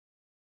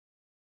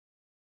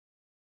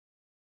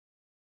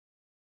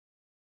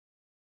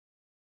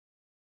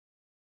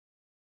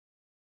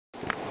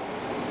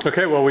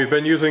Okay, well, we've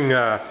been using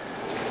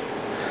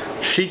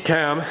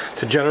Sheetcam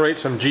to generate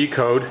some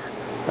G-code.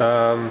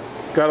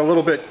 Got a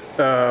little bit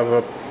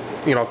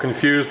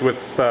confused with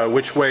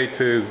which way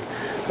to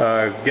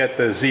get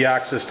the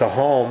Z-axis to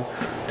home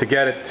to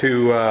get it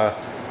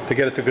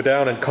to go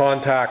down and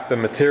contact the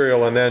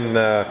material and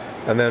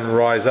then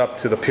rise up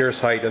to the pierce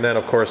height and then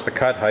of course the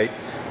cut height,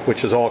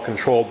 which is all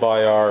controlled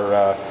by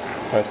our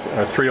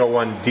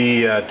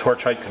 301D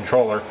torch height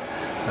controller.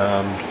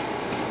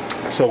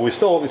 So we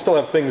still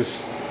have things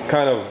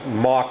kind of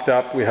mocked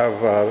up. We have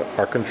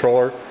our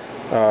controller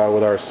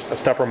with our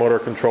stepper motor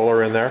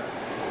controller in there.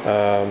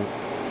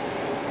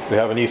 We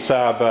have an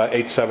ESAB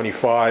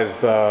 875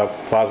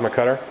 plasma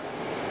cutter,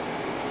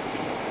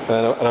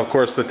 and of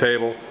course the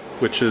table,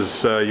 which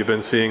is you've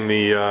been seeing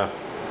the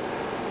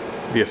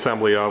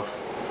assembly of.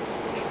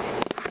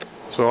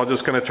 So I'm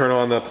just going to turn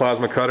on the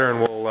plasma cutter and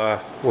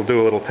we'll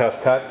do a little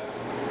test cut.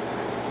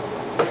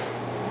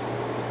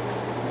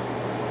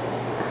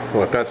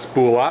 Let that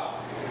spool up.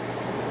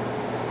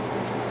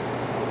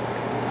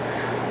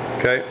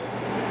 Okay.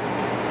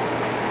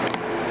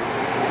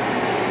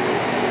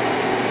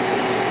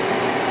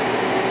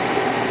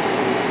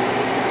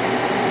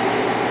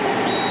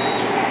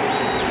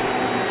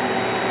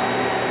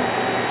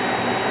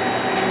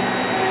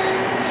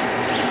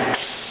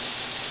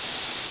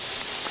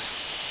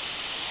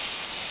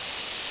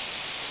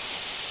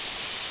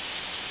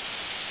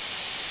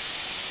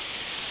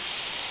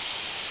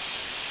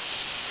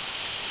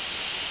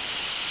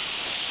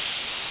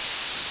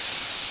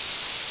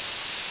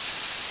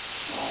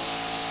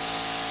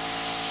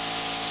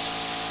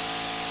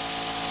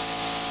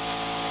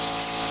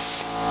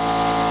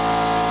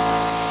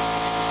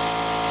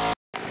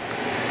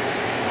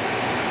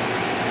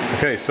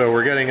 Okay, so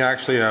we're getting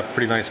actually a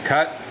pretty nice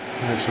cut.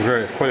 It's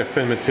quite a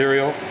thin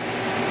material.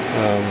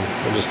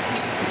 We'll just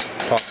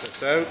pop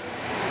this out.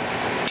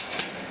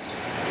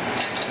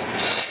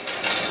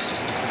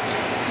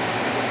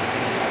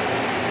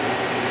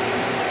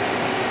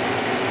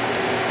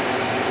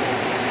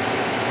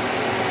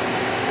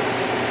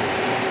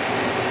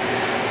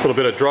 A little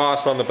bit of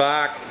dross on the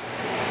back.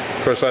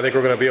 Of course, I think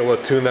we're going to be able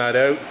to tune that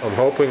out, I'm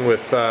hoping, with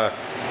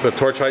the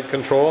torch height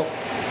control,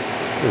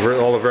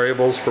 all the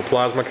variables for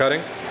plasma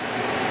cutting.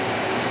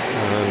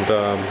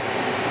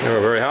 And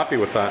we're very happy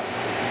with that.